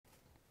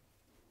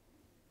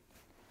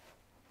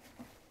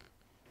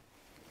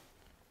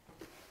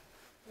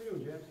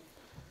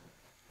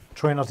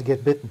try not to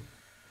get bitten.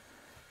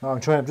 No,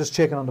 I'm just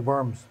checking on the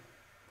worms.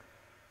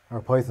 Our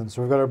pythons.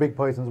 So we've got our big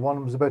pythons. One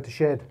of them's about to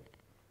shed.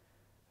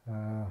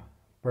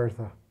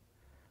 Bertha,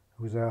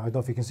 who's I don't know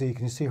if you can see.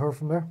 Can you see her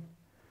from there?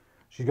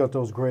 She's got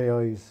those grey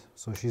eyes,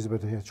 so she's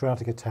about to try not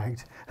to get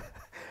tagged.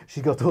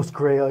 She's got those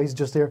grey eyes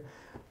just here,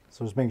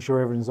 so just making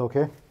sure everything's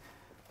okay.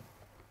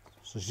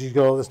 So she's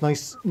got all this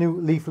nice new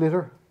leaf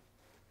litter,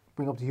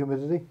 bring up the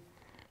humidity,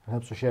 and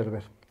helps her shed a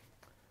bit.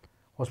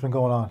 What's been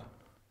going on?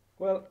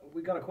 Well,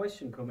 we got a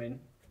question come in.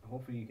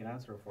 Hopefully you can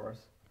answer it for us.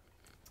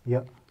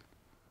 Yeah.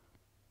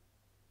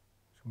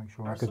 Just make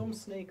sure. Are some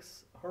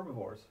snakes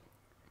herbivores?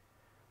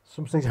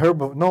 Some snakes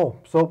herbivores? No.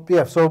 So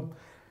yeah. So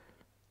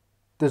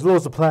there's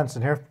loads of plants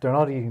in here. They're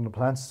not eating the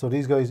plants. So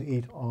these guys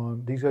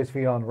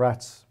feed on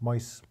rats,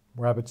 mice,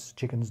 rabbits,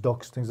 chickens,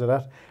 ducks, things like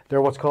that.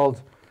 They're what's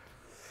called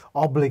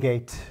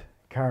obligate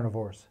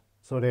carnivores.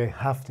 So they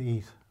have to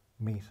eat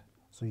meat.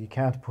 So you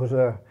can't put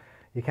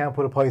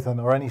a python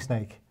or any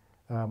snake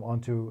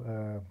onto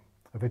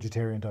a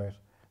vegetarian diet.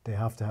 They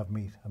have to have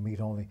meat and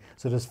meat only.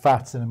 So there's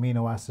fats and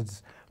amino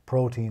acids,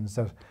 proteins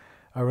that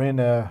are in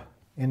a.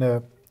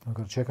 I'm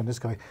going to check on this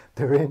guy.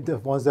 They're in the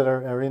ones that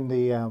are in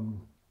the.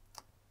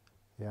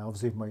 Yeah,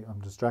 obviously I'm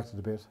distracted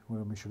a bit.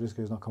 We'll make sure this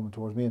guy's not coming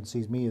towards me and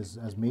sees me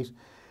as meat.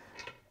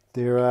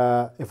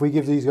 They're if we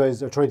give these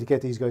guys or try to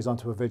get these guys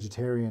onto a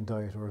vegetarian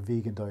diet or a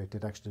vegan diet,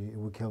 it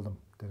would kill them.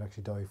 They'd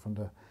actually die from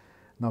the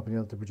not being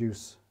able to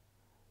produce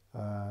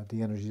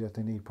the energy that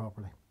they need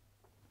properly.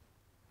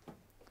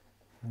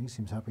 And he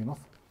seems happy enough.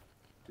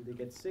 Do they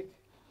get sick?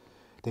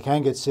 They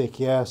can get sick,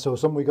 yeah. So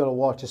something we got to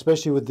watch,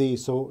 especially with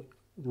these. So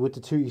with the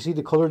two, you see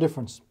the color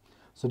difference.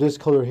 So this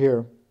color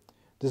here,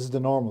 this is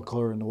the normal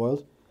color in the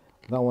wild.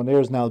 That one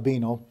there is an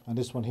albino, and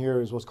this one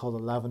here is what's called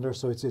a lavender.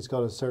 So it's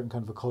got a certain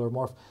kind of a color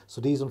morph.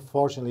 So these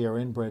unfortunately are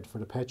inbred for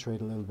the pet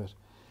trade a little bit.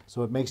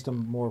 So it makes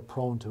them more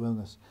prone to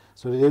illness.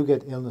 So they do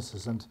get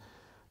illnesses, and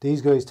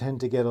these guys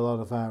tend to get a lot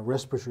of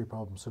respiratory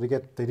problems. So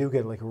they do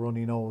get like a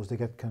runny nose. They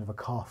get kind of a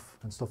cough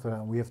and stuff like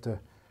that. And we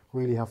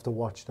really have to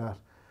watch that.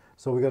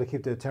 So we got to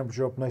keep the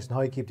temperature up nice and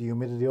high, keep the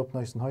humidity up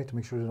nice and high to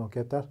make sure they don't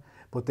get that.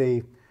 But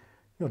they,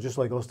 just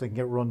like us, they can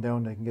get run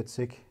down, they can get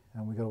sick,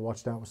 and we got to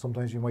watch that.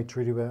 Sometimes you might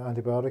treat it with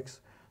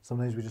antibiotics.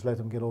 Sometimes we just let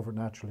them get over it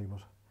naturally. But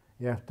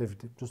yeah, they've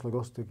just like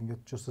us, they can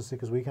get just as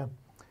sick as we can.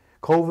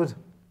 COVID,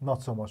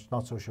 not so much,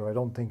 not so sure. I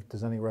don't think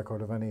there's any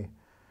record of any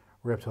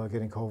reptile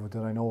getting COVID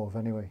that I know of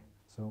anyway.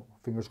 So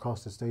fingers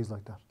crossed it stays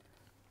like that.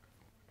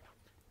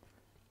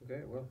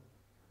 Okay, well,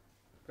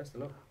 best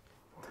of luck.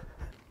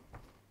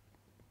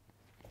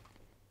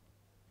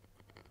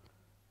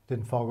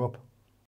 Didn't fog up.